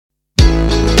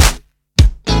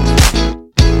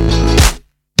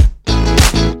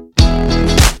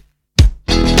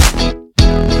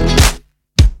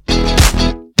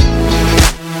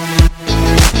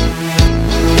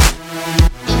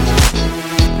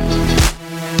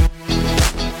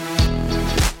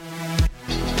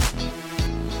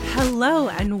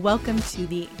welcome to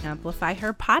the Amplify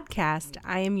Her podcast.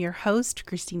 I am your host,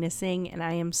 Christina Singh, and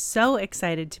I am so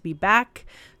excited to be back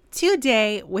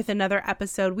today with another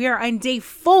episode. We are on day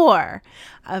 4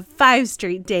 of 5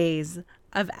 straight days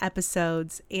of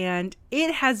episodes, and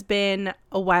it has been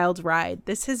a wild ride.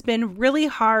 This has been really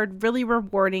hard, really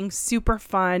rewarding, super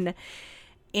fun,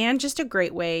 and just a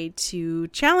great way to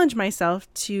challenge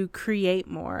myself to create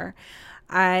more.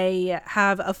 I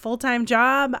have a full-time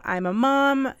job. I'm a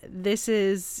mom. This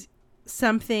is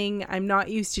something I'm not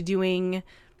used to doing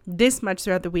this much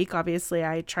throughout the week. Obviously,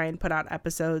 I try and put out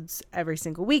episodes every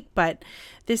single week, but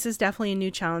this is definitely a new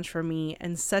challenge for me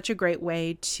and such a great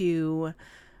way to,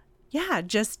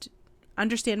 just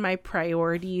understand my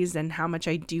priorities and how much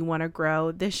I do want to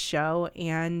grow this show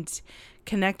and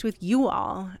connect with you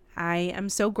all. I am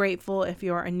so grateful if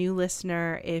you're a new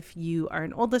listener, if you are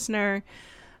an old listener,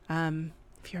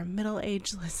 if you're a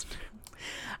middle-aged listener.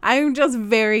 I'm just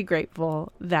very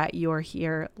grateful that you're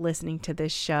here listening to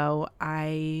this show.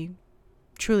 I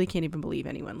truly can't even believe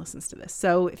anyone listens to this.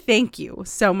 So thank you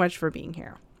so much for being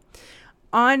here.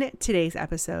 On today's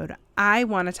episode, I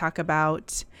want to talk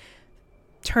about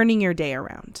turning your day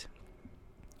around.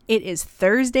 It is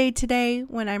Thursday today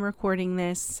when I'm recording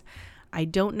this. I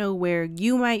don't know where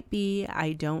you might be.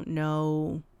 I don't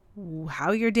know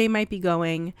how your day might be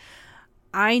going.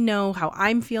 I know how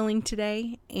I'm feeling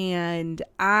today, and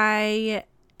I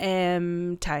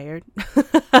am tired.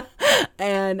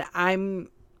 And I'm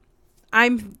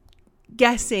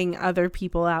guessing other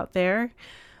people out there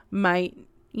might,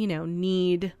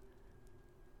 need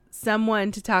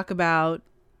someone to talk about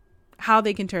how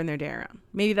they can turn their day around.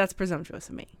 Maybe that's presumptuous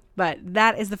of me, but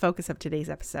that is the focus of today's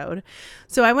episode.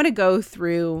 So I want to go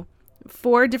through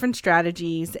 4 different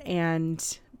strategies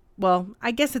and, I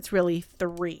guess it's really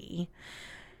 3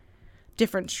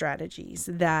 different strategies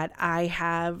that I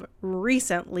have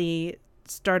recently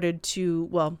started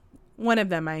to, one of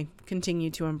them I continue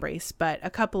to embrace, but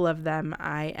a couple of them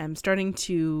I am starting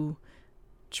to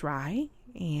try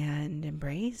and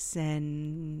embrace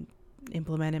and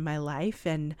implement in my life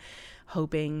and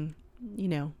hoping,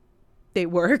 they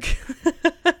work.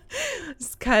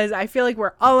 Because I feel like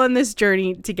we're all on this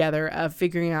journey together of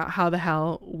figuring out how the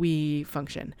hell we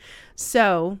function.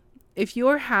 So if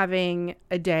you're having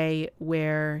a day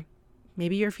where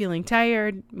maybe you're feeling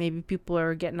tired, maybe people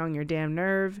are getting on your damn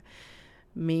nerve,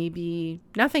 maybe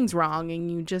nothing's wrong and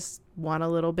you just want a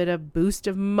little bit of boost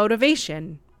of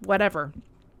motivation, whatever,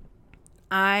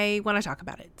 I want to talk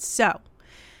about it. So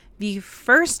the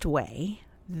first way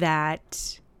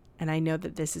that, and I know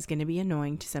that this is going to be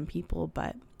annoying to some people,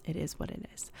 but it is what it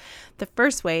is. The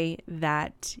first way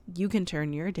that you can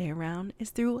turn your day around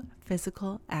is through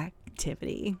physical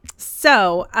activity.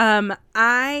 So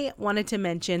I wanted to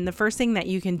mention the first thing that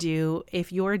you can do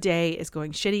if your day is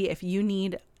going shitty, if you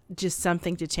need just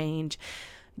something to change,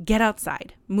 get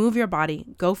outside, move your body,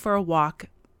 go for a walk,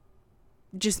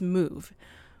 just move.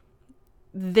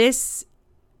 This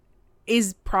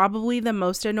is probably the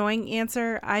most annoying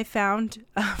answer I found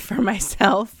for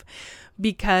myself,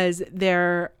 because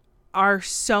there are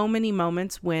so many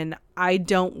moments when I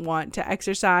don't want to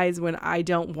exercise, when I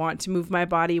don't want to move my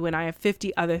body, when I have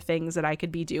 50 other things that I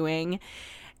could be doing.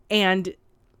 And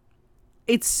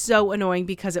it's so annoying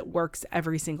because it works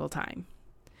every single time.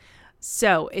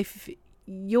 So if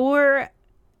you're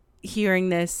hearing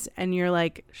this and you're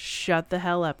like, shut the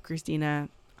hell up, Christina,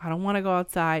 I don't want to go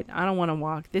outside, I don't want to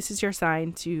walk, this is your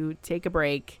sign to take a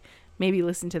break, maybe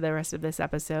listen to the rest of this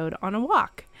episode on a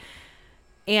walk.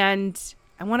 And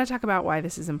I want to talk about why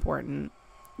this is important,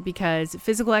 because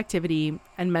physical activity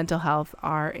and mental health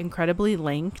are incredibly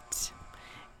linked.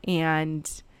 And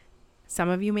some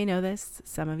of you may know this,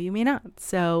 some of you may not.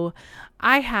 So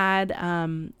I had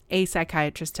a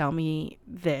psychiatrist tell me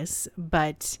this,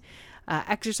 but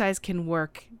exercise can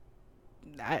work.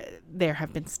 There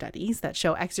have been studies that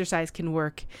show exercise can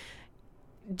work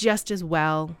just as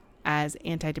well as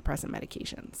antidepressant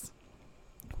medications.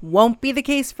 Won't be the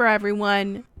case for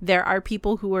everyone. There are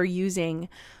people who are using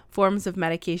forms of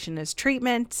medication as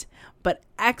treatment, but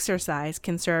exercise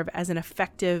can serve as an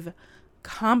effective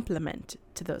complement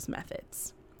to those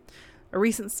methods. A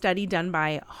recent study done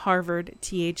by Harvard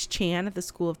T.H. Chan at the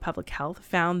School of Public Health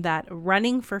found that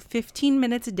running for 15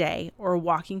 minutes a day or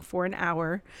walking for an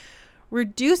hour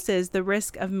reduces the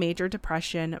risk of major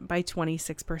depression by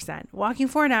 26%. Walking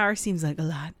for an hour seems like a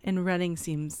lot, and running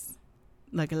seems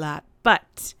like a lot.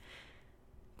 But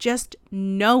just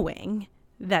knowing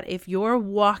that if you're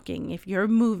walking, if you're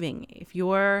moving, if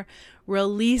you're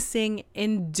releasing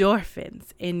endorphins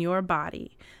in your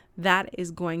body, that is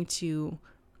going to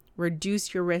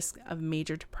reduce your risk of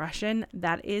major depression.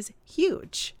 That is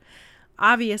huge.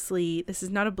 Obviously, this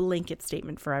is not a blanket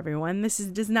statement for everyone.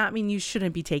 Does not mean you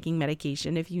shouldn't be taking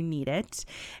medication if you need it.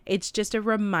 It's just a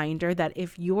reminder that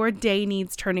if your day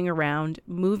needs turning around,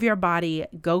 move your body,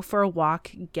 go for a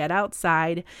walk, get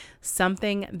outside.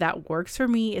 Something that works for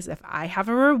me is if I have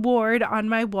a reward on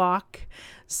my walk.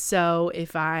 So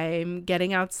if I'm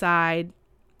getting outside,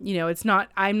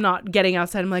 I'm not getting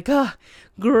outside. I'm like, oh,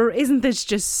 isn't this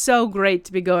just so great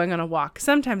to be going on a walk?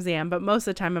 Sometimes I am, but most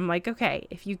of the time I'm like, okay,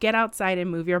 if you get outside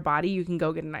and move your body, you can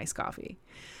go get a nice coffee.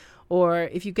 Or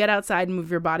if you get outside and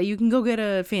move your body, you can go get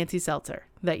a fancy seltzer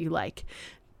that you like.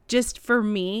 Just for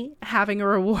me, having a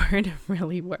reward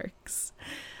really works.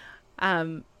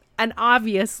 And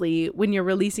obviously, when you're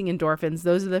releasing endorphins,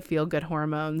 those are the feel-good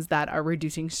hormones that are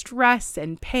reducing stress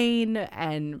and pain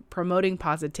and promoting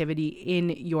positivity in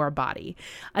your body.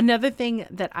 Another thing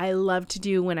that I love to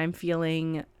do when I'm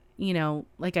feeling,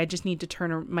 like I just need to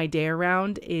turn my day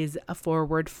around is a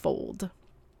forward fold.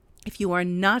 If you are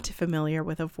not familiar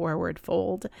with a forward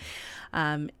fold,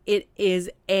 it is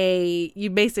you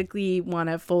basically want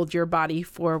to fold your body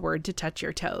forward to touch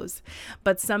your toes.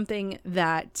 But something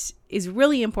that is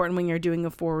really important when you're doing a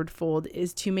forward fold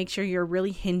is to make sure you're really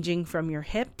hinging from your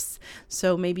hips.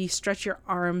 So maybe stretch your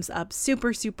arms up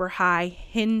super, super high,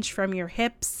 hinge from your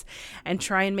hips, and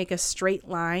try and make a straight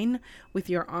line with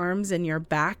your arms and your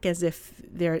back as if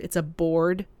it's a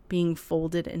board being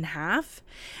folded in half.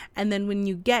 And then when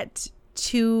you get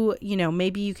to,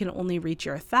 maybe you can only reach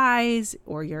your thighs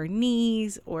or your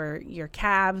knees or your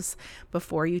calves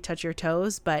before you touch your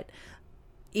toes. But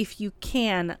if you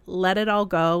can, let it all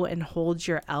go and hold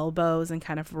your elbows and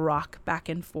kind of rock back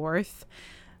and forth.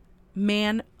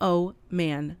 Man, oh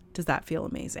man, does that feel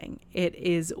amazing. It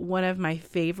is one of my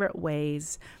favorite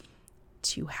ways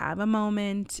to have a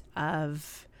moment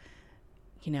of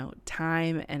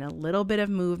time and a little bit of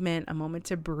movement, a moment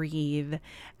to breathe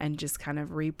and just kind of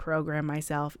reprogram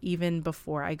myself even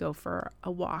before I go for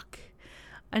a walk.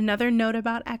 Another note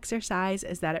about exercise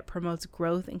is that it promotes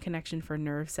growth and connection for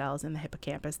nerve cells in the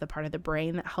hippocampus, the part of the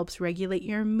brain that helps regulate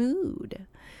your mood.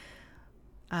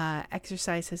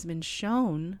 Exercise has been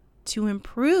shown to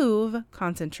improve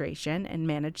concentration and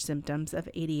manage symptoms of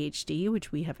ADHD,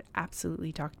 which we have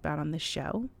absolutely talked about on this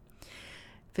show.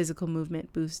 Physical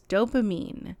movement boosts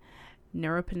dopamine,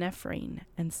 norepinephrine,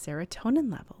 and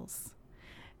serotonin levels.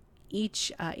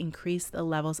 Each increase the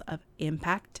levels of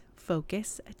impact,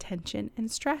 focus, attention,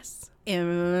 and stress.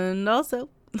 And also,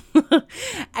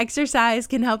 exercise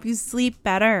can help you sleep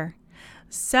better.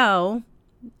 So,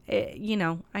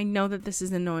 I know that this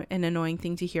is an annoying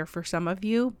thing to hear for some of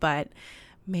you, but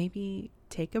maybe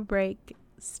take a break,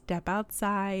 step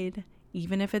outside,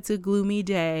 even if it's a gloomy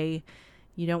day.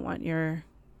 You don't want your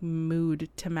mood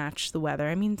to match the weather.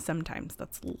 I mean, sometimes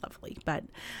that's lovely, but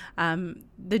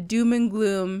the doom and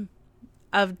gloom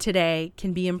of today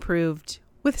can be improved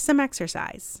with some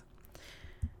exercise.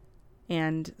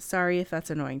 And sorry if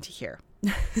that's annoying to hear.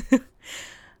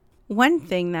 One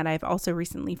thing that I've also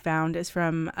recently found is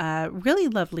from a really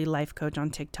lovely life coach on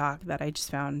TikTok that I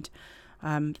just found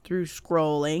through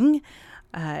scrolling.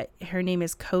 Her name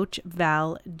is Coach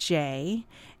Val J,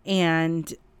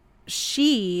 and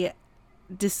she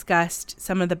discussed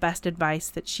some of the best advice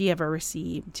that she ever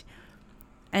received,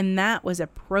 and that was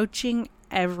approaching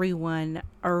everyone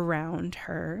around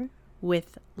her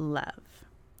with love.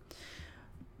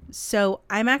 So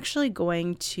I'm actually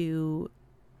going to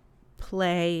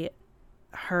play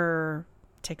her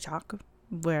TikTok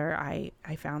where I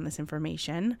found this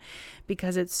information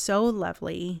because it's so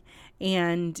lovely.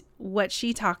 And what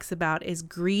she talks about is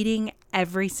greeting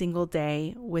every single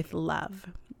day with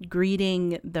love.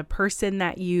 Greeting the person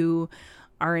that you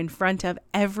are in front of,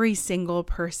 every single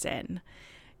person.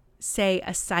 Say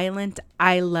a silent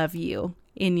I love you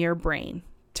in your brain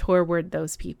toward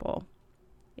those people.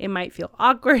 It might feel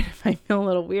awkward, it might feel a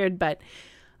little weird, but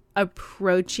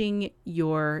approaching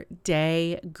your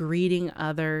day, greeting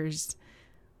others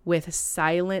with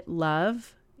silent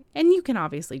love, and you can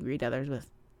obviously greet others with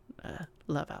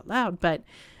love out loud, but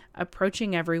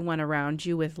approaching everyone around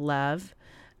you with love,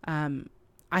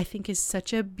 I think is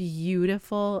such a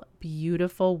beautiful,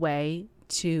 beautiful way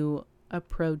to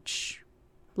approach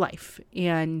life.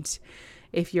 And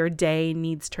if your day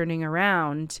needs turning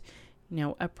around,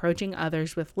 approaching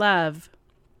others with love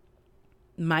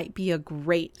might be a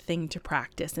great thing to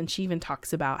practice. And she even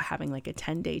talks about having like a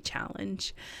 10-day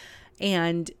challenge.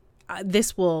 And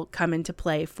this will come into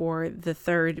play for the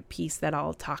third piece that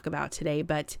I'll talk about today.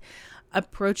 But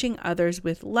approaching others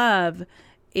with love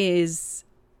is,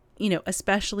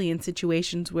 especially in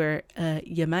situations where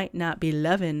you might not be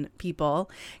loving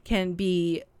people, can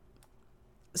be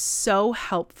so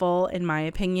helpful, in my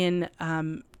opinion,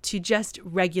 to just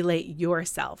regulate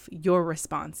yourself, your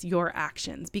response, your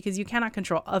actions, because you cannot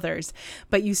control others,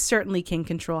 but you certainly can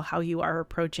control how you are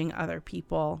approaching other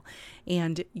people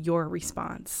and your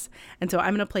response. And so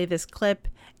I'm going to play this clip,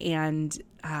 and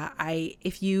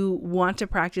if you want to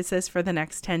practice this for the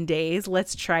next 10 days,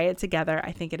 let's try it together.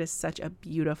 I think it is such a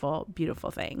beautiful,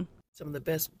 beautiful thing. Some of the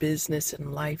best business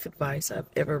and life advice I've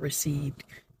ever received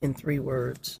in 3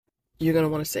 words. You're going to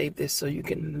want to save this so you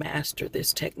can master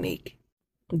this technique.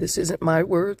 This isn't my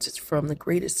words. It's from The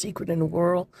Greatest Secret in the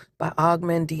World by Og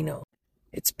Mandino.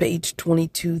 It's page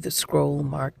 22, the scroll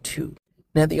marked 2.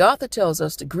 Now, the author tells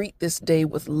us to greet this day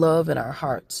with love in our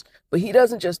hearts. But he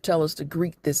doesn't just tell us to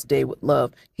greet this day with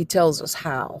love. He tells us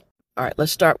how. All right,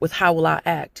 let's start with how will I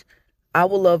act? I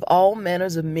will love all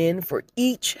manners of men, for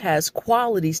each has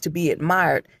qualities to be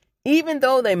admired, even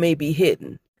though they may be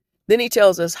hidden. Then he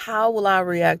tells us, how will I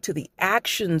react to the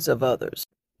actions of others?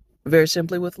 Very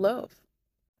simply, with love.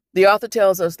 The author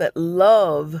tells us that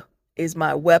love is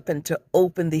my weapon to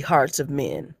open the hearts of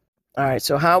men. All right,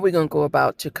 so how are we going to go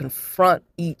about to confront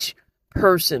each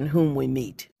person whom we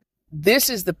meet? This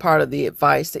is the part of the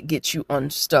advice that gets you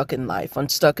unstuck in life,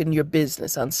 unstuck in your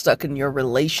business, unstuck in your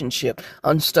relationship,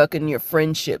 unstuck in your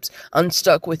friendships,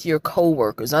 unstuck with your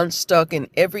coworkers, unstuck in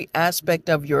every aspect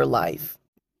of your life.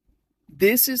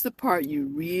 This is the part you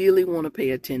really want to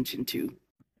pay attention to.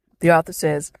 The author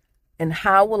says, and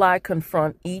how will I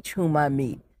confront each whom I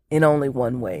meet? In only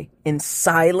one way, in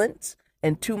silence,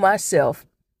 and to myself,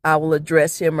 I will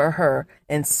address him or her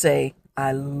and say,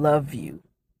 I love you.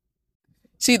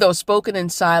 See, though spoken in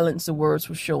silence, the words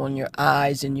will show in your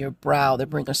eyes and your brow. They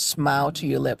bring a smile to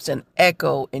your lips, an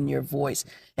echo in your voice,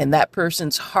 and that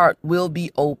person's heart will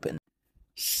be open.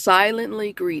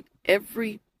 Silently greet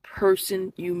every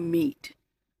person you meet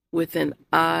with an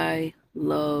I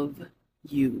love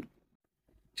you.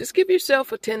 Just give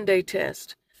yourself a 10-day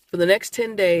test. For the next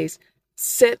 10 days,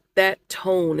 set that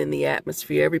tone in the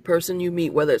atmosphere. Every person you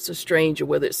meet, whether it's a stranger,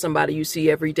 whether it's somebody you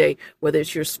see every day, whether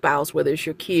it's your spouse, whether it's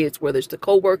your kids, whether it's the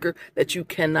coworker that you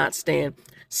cannot stand,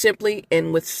 simply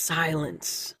and with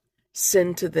silence,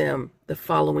 send to them the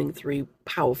following 3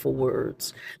 powerful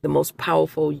words, the most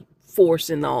powerful force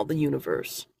in all the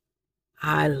universe.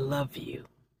 I love you.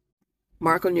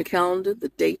 Mark on your calendar the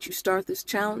date you start this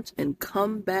challenge and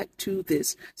come back to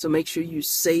this. So make sure you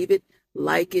save it,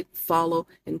 like it, follow,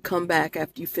 and come back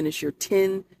after you finish your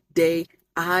 10-day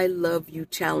I Love You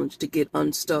challenge to get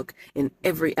unstuck in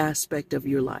every aspect of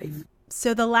your life.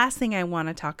 So the last thing I want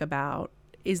to talk about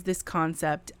is this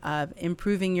concept of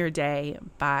improving your day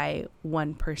by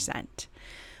 1%.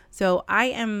 So I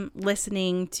am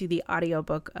listening to the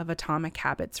audiobook of Atomic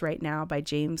Habits right now by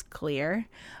James Clear.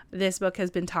 This book has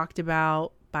been talked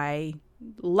about by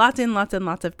lots and lots and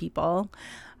lots of people.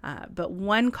 But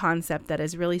one concept that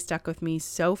has really stuck with me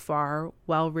so far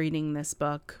while reading this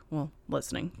book,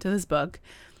 listening to this book,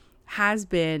 has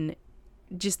been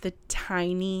just the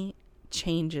tiny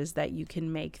changes that you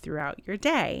can make throughout your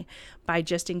day by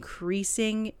just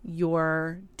increasing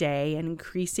your day and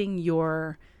increasing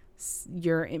your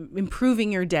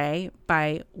improving your day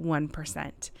by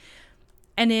 1%.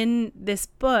 And in this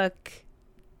book,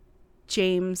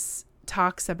 James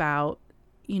talks about,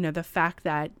 the fact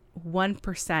that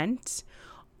 1%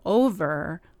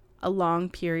 over a long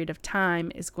period of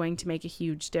time is going to make a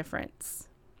huge difference.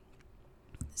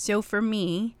 So for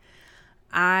me,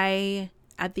 I,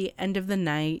 at the end of the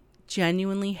night,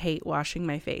 genuinely hate washing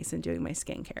my face and doing my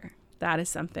skincare. That is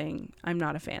something I'm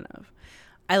not a fan of.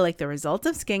 I like the results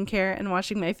of skincare and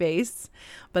washing my face,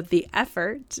 but the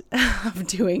effort of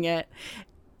doing it,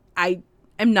 I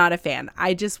am not a fan.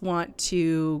 I just want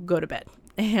to go to bed.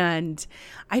 And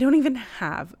I don't even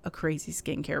have a crazy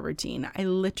skincare routine. I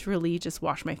literally just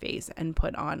wash my face and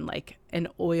put on like an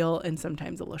oil and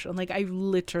sometimes a lotion. Like I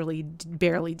literally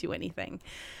barely do anything.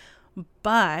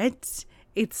 But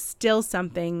it's still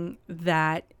something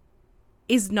that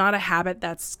is not a habit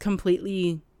that's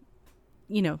completely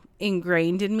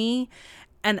ingrained in me.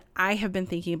 And I have been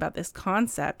thinking about this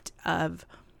concept of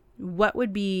what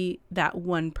would be that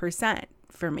 1%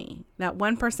 for me. That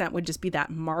 1% would just be that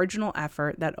marginal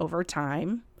effort that over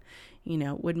time,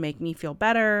 would make me feel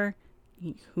better.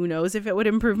 Who knows if it would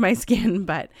improve my skin,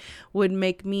 but would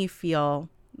make me feel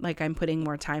like I'm putting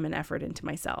more time and effort into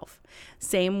myself.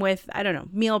 Same with,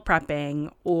 meal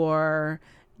prepping or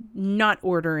not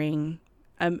ordering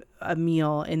a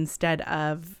meal instead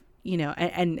of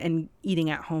and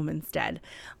eating at home instead.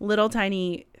 Little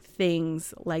tiny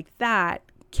things like that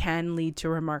can lead to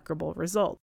remarkable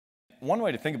results. one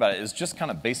way to think about it is just kind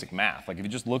of basic math. Like if you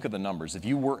just look at the numbers, if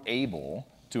you were able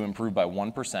to improve by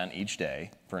 1% each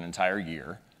day for an entire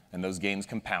year, and those gains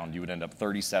compound, you would end up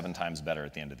 37 times better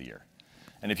at the end of the year.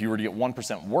 And if you were to get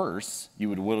 1% worse, you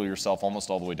would whittle yourself almost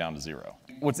all the way down to zero.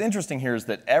 What's interesting here is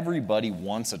that everybody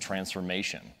wants a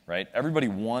transformation, right? Everybody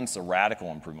wants a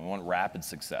radical improvement, we want rapid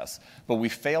success. But we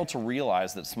fail to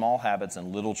realize that small habits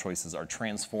and little choices are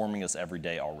transforming us every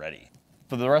day already.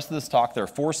 For the rest of this talk, there are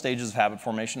 4 stages of habit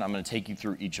formation. I'm going to take you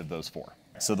through each of those 4.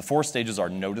 So the 4 stages are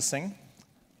noticing,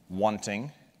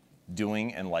 wanting,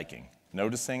 doing, and liking.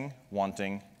 Noticing,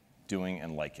 wanting, doing,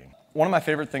 and liking. One of my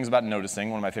favorite things about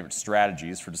noticing, one of my favorite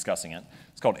strategies for discussing it,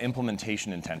 it's called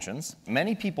implementation intentions.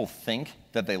 Many people think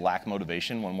that they lack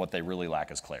motivation when what they really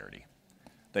lack is clarity.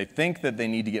 They think that they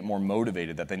need to get more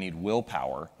motivated, that they need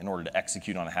willpower in order to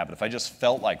execute on a habit. If I just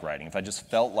felt like writing, if I just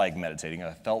felt like meditating, if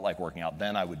I felt like working out,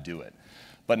 then I would do it.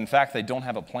 But in fact, they don't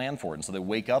have a plan for it, and so they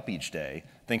wake up each day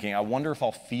thinking, I wonder if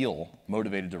I'll feel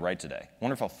motivated to write today. I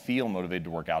wonder if I'll feel motivated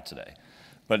to work out today.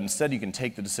 But instead, you can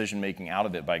take the decision-making out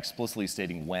of it by explicitly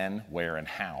stating when, where, and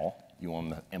how you want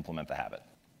to implement the habit.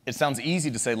 It sounds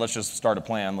easy to say, let's just start a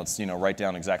plan, let's write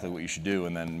down exactly what you should do,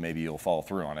 and then maybe you'll follow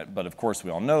through on it. But of course,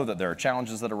 we all know that there are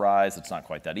challenges that arise, it's not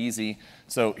quite that easy.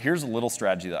 So here's a little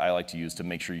strategy that I like to use to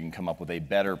make sure you can come up with a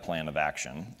better plan of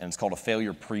action, and it's called a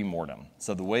failure pre-mortem.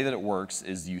 So the way that it works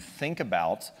is you think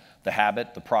about the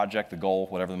habit, the project, the goal,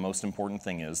 whatever the most important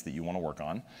thing is that you want to work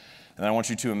on, and then I want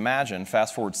you to imagine,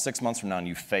 fast forward 6 months from now, and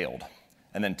you failed.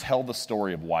 And then tell the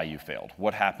story of why you failed.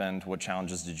 What happened? What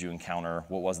challenges did you encounter?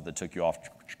 What was it that took you off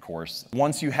course?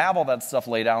 Once you have all that stuff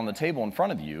laid out on the table in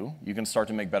front of you, you can start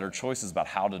to make better choices about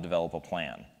how to develop a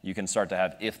plan. You can start to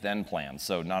have if-then plans.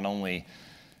 So not only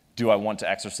do I want to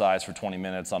exercise for 20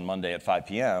 minutes on Monday at 5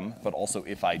 p.m., but also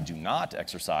if I do not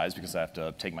exercise because I have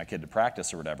to take my kid to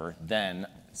practice or whatever, then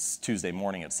Tuesday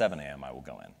morning at 7 a.m. I will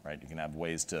go in, right? You can have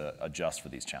ways to adjust for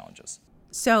these challenges.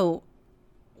 So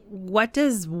what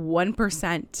does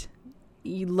 1%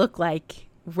 look like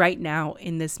right now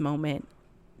in this moment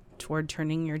toward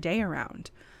turning your day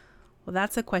around? Well,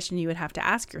 that's a question you would have to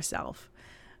ask yourself.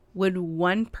 Would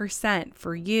 1%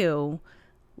 for you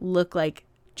look like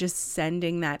just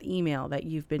sending that email that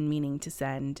you've been meaning to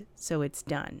send so it's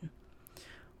done?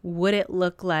 Would it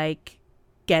look like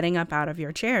getting up out of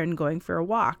your chair and going for a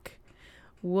walk?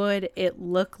 Would it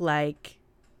look like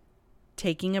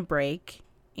taking a break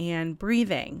and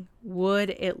breathing? Would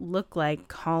it look like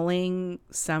calling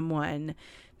someone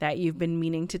that you've been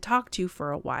meaning to talk to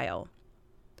for a while?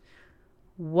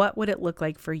 What would it look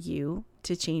like for you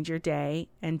to change your day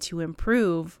and to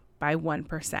improve by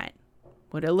 1%?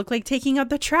 Would it look like taking out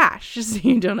the trash so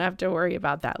you don't have to worry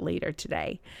about that later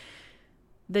today?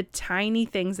 The tiny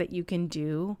things that you can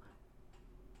do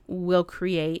will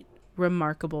create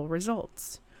remarkable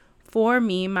results. For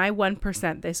me, my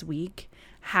 1% this week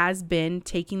has been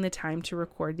taking the time to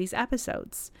record these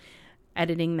episodes,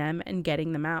 editing them and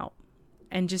getting them out,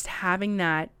 and just having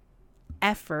that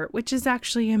effort, which is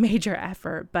actually a major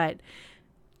effort, but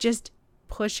just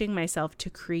pushing myself to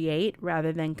create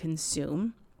rather than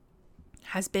consume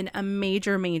has been a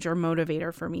major, major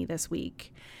motivator for me this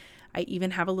week. I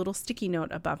even have a little sticky note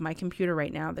above my computer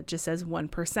right now that just says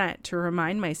 1% to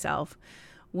remind myself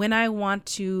when I want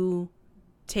to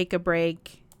take a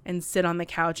break and sit on the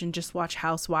couch and just watch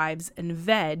Housewives and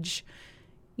veg,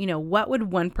 what would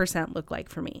 1% look like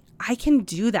for me? I can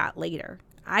do that later.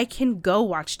 I can go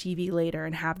watch TV later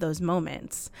and have those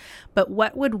moments. But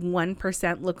what would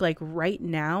 1% look like right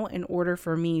now in order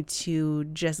for me to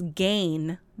just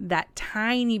gain that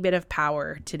tiny bit of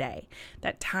power today,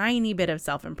 that tiny bit of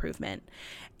self-improvement?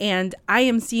 And I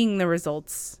am seeing the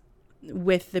results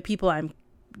with the people I'm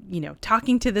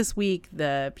talking to this week,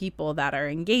 the people that are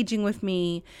engaging with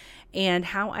me, and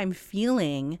how I'm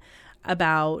feeling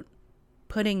about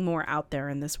putting more out there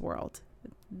in this world.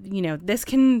 This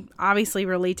can obviously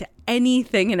relate to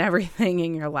anything and everything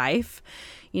in your life.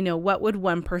 What would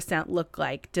 1% look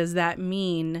like? Does that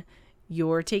mean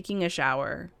you're taking a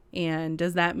shower? And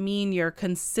does that mean you're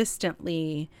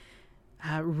consistently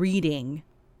reading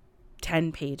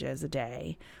 10 pages a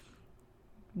day?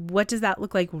 What does that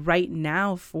look like right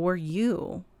now for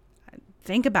you?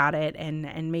 Think about it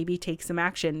and maybe take some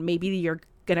action. Maybe you're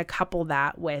going to couple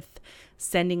that with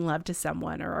sending love to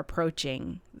someone or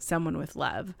approaching someone with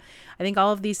love. I think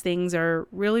all of these things are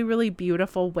really, really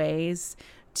beautiful ways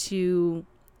to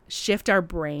shift our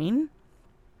brain,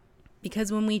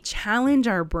 because when we challenge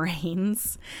our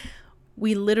brains,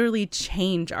 we literally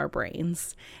change our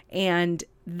brains. And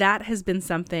that has been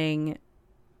something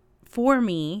for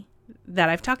me that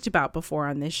I've talked about before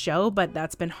on this show, but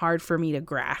that's been hard for me to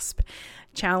grasp.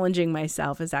 challenging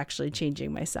myself is actually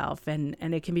changing myself. And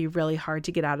it can be really hard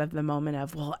to get out of the moment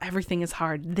of, well, everything is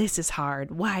hard. This is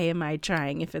hard. Why am I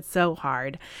trying if it's so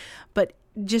hard? But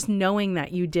just knowing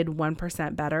that you did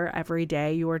 1% better every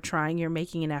day, you are trying, you're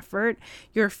making an effort,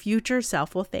 your future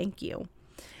self will thank you.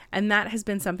 And that has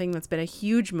been something that's been a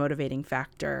huge motivating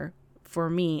factor for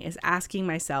me, is asking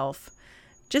myself,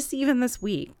 just even this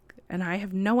week, and I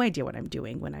have no idea what I'm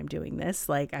doing when I'm doing this.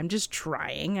 Like, I'm just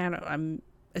trying. I'm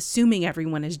assuming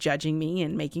everyone is judging me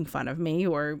and making fun of me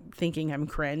or thinking I'm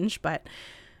cringe, but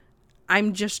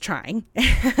I'm just trying.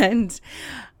 And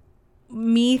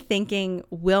me thinking,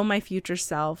 will my future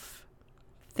self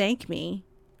thank me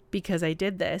because I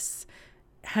did this,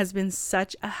 has been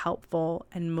such a helpful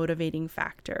and motivating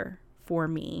factor for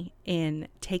me in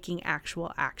taking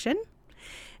actual action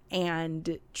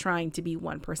and trying to be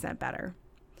 1% better.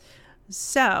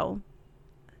 So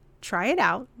try it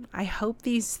out. I hope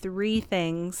these 3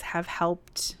 things have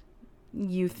helped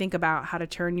you think about how to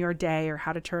turn your day or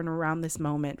how to turn around this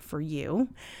moment for you.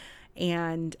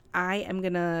 And I am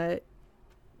going to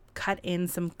cut in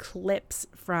some clips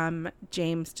from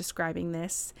James describing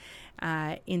this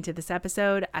into this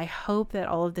episode. I hope that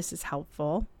all of this is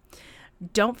helpful.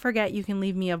 Don't forget, you can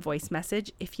leave me a voice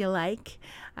message if you like.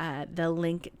 The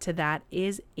link to that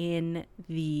is in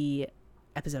the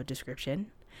episode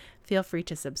description. Feel free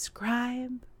to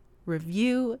subscribe,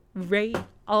 review, rate,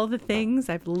 all the things.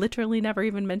 I've literally never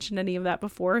even mentioned any of that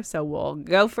before, so we'll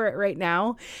go for it right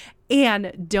now.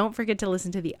 And don't forget to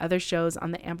listen to the other shows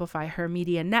on the Amplify Her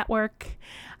Media Network.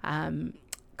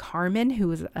 Carmen, who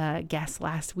was a guest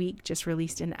last week, just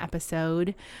released an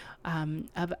episode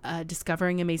of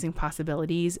Discovering Amazing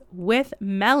Possibilities with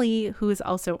Melly, who is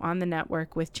also on the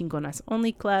network with Chingonas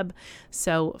Only Club.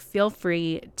 So feel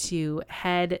free to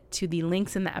head to the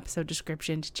links in the episode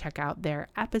description to check out their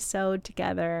episode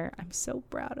together. I'm so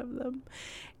proud of them.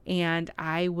 And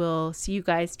I will see you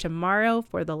guys tomorrow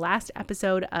for the last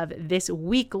episode of this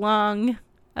week-long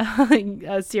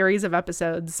series of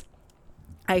episodes.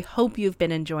 I hope you've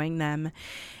been enjoying them,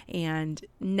 and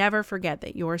never forget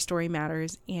that your story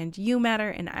matters and you matter,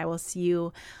 and I will see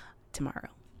you tomorrow.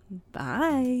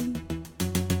 Bye.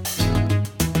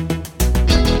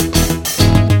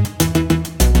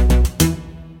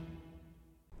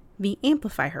 The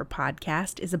Amplify Her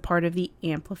podcast is a part of the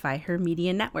Amplify Her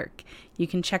Media Network. You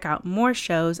can check out more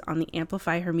shows on the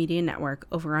Amplify Her Media Network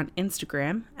over on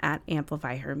Instagram at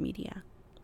Amplify Her Media.